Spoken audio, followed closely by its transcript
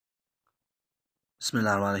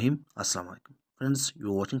Bismillahirrahmanirrahim. Assalamu alaikum. Friends, you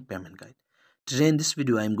are watching Payment Guide. Today in this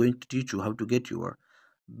video, I am going to teach you how to get your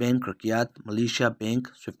Bank Rakyat Malaysia Bank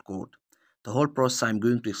Swift code. The whole process I am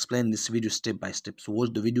going to explain in this video step by step. So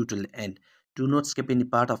watch the video till the end. Do not skip any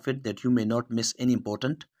part of it that you may not miss any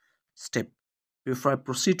important step. Before I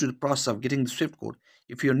proceed to the process of getting the Swift code,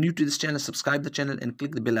 if you are new to this channel, subscribe the channel and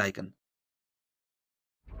click the bell icon.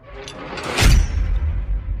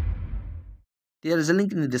 There is a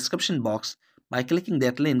link in the description box. By clicking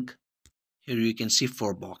that link, here you can see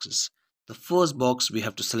 4 boxes. The first box, we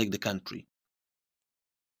have to select the country.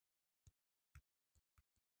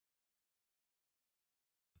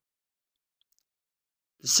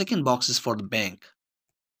 The second box is for the bank.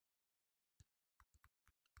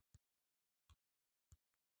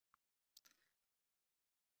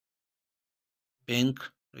 Bank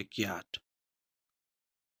Rakyat.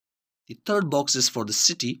 The third box is for the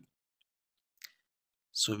city.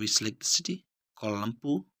 So we select the city, Kuala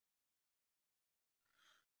Lumpur.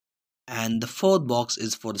 And the fourth box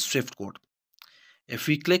is for the Swift code. If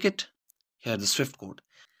we click it, here the Swift code.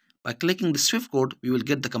 By clicking the Swift code, we will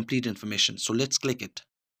get the complete information. So let's click it.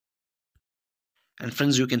 And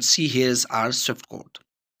friends, you can see here is our Swift code.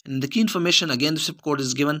 And the key information, again, the Swift code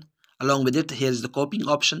is given. Along with it, here is the copying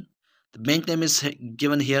option. The bank name is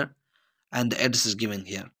given here. And the address is given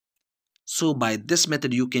here. So by this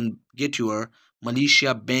method, you can get your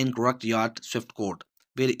Malaysia Bank Rakyat Swift code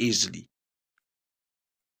very easily.